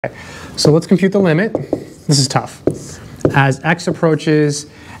So let's compute the limit. This is tough. As x approaches,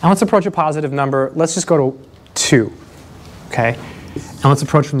 and let's approach a positive number. Let's just go to 2, okay? And let's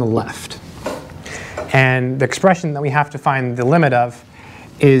approach from the left. And the expression that we have to find the limit of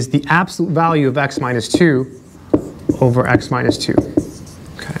is the absolute value of x minus 2 over x minus 2.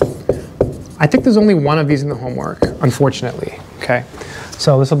 Okay. I think there's only one of these in the homework, unfortunately. Okay.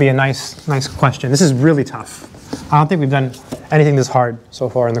 So this will be a nice question. This is really tough. I don't think we've done anything this hard so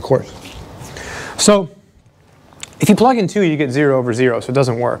far in the course. So if you plug in 2, you get 0 over 0, so it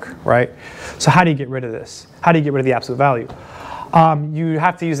doesn't work, right? So how do you get rid of this? How do you get rid of the absolute value? You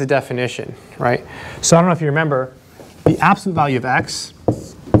have to use the definition, right? So I don't know if you remember, the absolute value of x,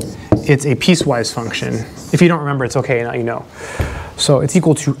 it's a piecewise function. If you don't remember, it's okay, now you know. So it's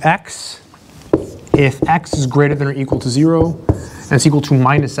equal to x if x is greater than or equal to 0, and it's equal to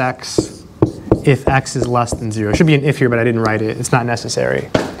minus x if x is less than 0. It should be an if here, but I didn't write it. It's not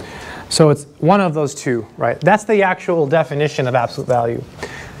necessary. So it's one of those two, right? That's the actual definition of absolute value.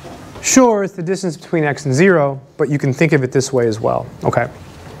 Sure, it's the distance between x and 0, but you can think of it this way as well. Okay.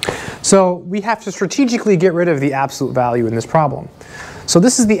 So we have to strategically get rid of the absolute value in this problem. So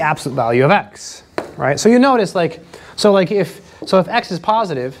this is the absolute value of x, right? So you notice, if x is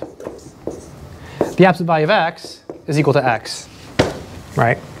positive, the absolute value of x is equal to x,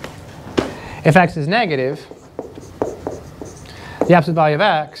 right? If x is negative, the absolute value of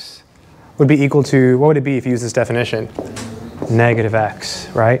x would be equal to, what would it be if you use this definition? Negative x,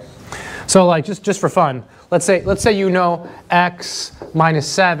 right? So just for fun, let's say you know x minus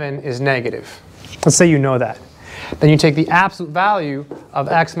 7 is negative. Let's say you know that. Then you take the absolute value of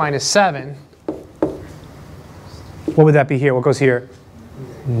x minus 7. What would that be here? What goes here?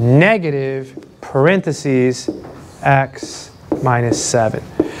 Negative parentheses x minus 7.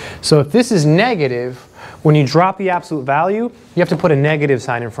 So if this is negative, when you drop the absolute value, you have to put a negative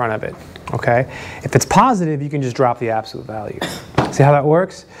sign in front of it, okay? If it's positive, you can just drop the absolute value. See how that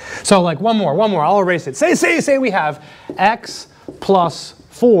works? So one more, I'll erase it. Say we have x plus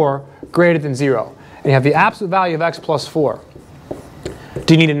 4 greater than 0. And you have the absolute value of x plus 4.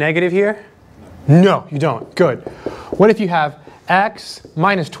 Do you need a negative here? No, you don't. Good. What if you have x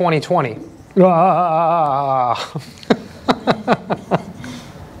minus 20.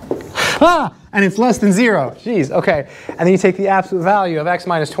 And it's less than 0. Jeez, okay. And then you take the absolute value of x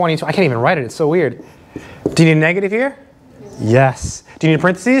minus 20. I can't even write it. It's so weird. Do you need a negative here? Yes. Do you need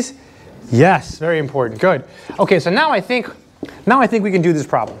parentheses? Yes. Very important. Good. Okay, so now I think we can do this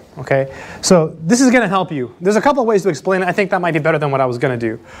problem. Okay. So this is going to help you. There's a couple of ways to explain it. I think that might be better than what I was going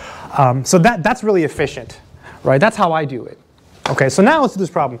to do. So that's really efficient, right? That's how I do it. Okay. So now let's do this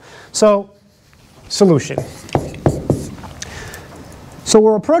problem. So solution. So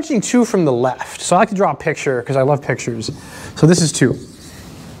we're approaching 2 from the left. So I like to draw a picture because I love pictures. So this is 2.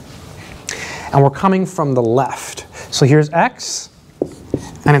 And we're coming from the left. So here's x,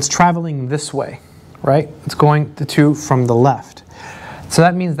 and it's traveling this way, right? It's going to 2 from the left. So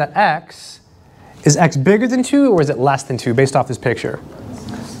that means that is x bigger than 2 or is it less than 2 based off this picture?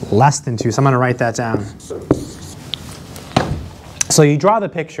 Less than 2. So I'm going to write that down. So you draw the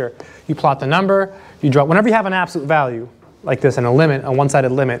picture, you plot the number, whenever you have an absolute value, like this, and a limit, a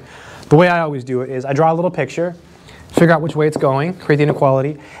one-sided limit, the way I always do it is I draw a little picture, figure out which way it's going, create the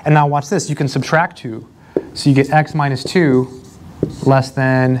inequality, and now watch this. You can subtract 2. So you get x minus 2 less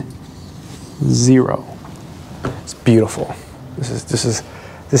than 0. It's beautiful. This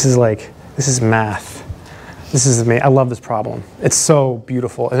is math. I love this problem. It's so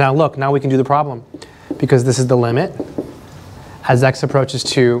beautiful. And now look, now we can do the problem because this is the limit as x approaches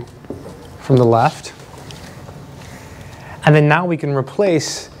 2 from the left. And then now we can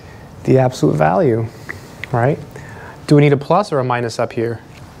replace the absolute value, right? Do we need a plus or a minus up here?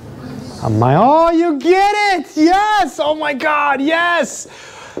 Oh, you get it! Yes! Oh my God, yes!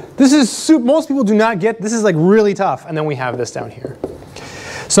 This is most people do not get. This is really tough. And then we have this down here.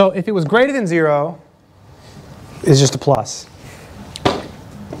 So if it was greater than 0, it's just a plus.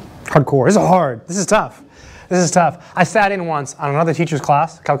 Hardcore. This is hard. This is tough. This is tough. I sat in once on another teacher's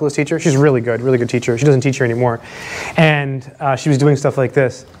class, calculus teacher. She's really good teacher. She doesn't teach here anymore. And she was doing stuff like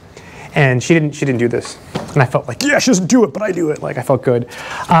this. And she didn't do this. And I felt like, yeah, she doesn't do it, but I do it. I felt good.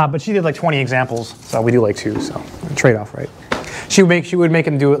 But she did 20 examples. So we do 2, so trade-off, right? She would make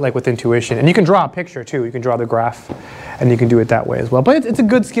him do it with intuition. And you can draw a picture too. You can draw the graph, and you can do it that way as well. But it's a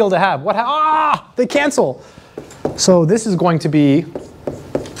good skill to have. They cancel. So this is going to be,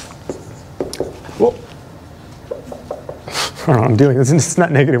 I don't know what I'm doing. It's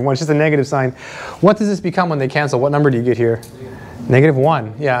not -1, it's just a negative sign. What does this become when they cancel? What number do you get here?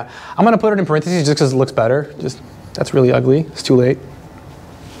 -1, yeah. I'm going to put it in parentheses just because it looks better. That's really ugly. It's too late.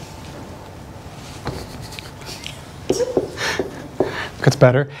 Gets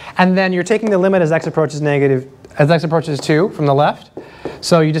better. And then you're taking the limit as x approaches negative, as x approaches 2 from the left.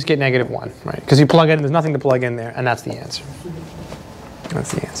 So you just get -1, right? Because you plug in, there's nothing to plug in there, and that's the answer.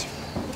 That's the answer.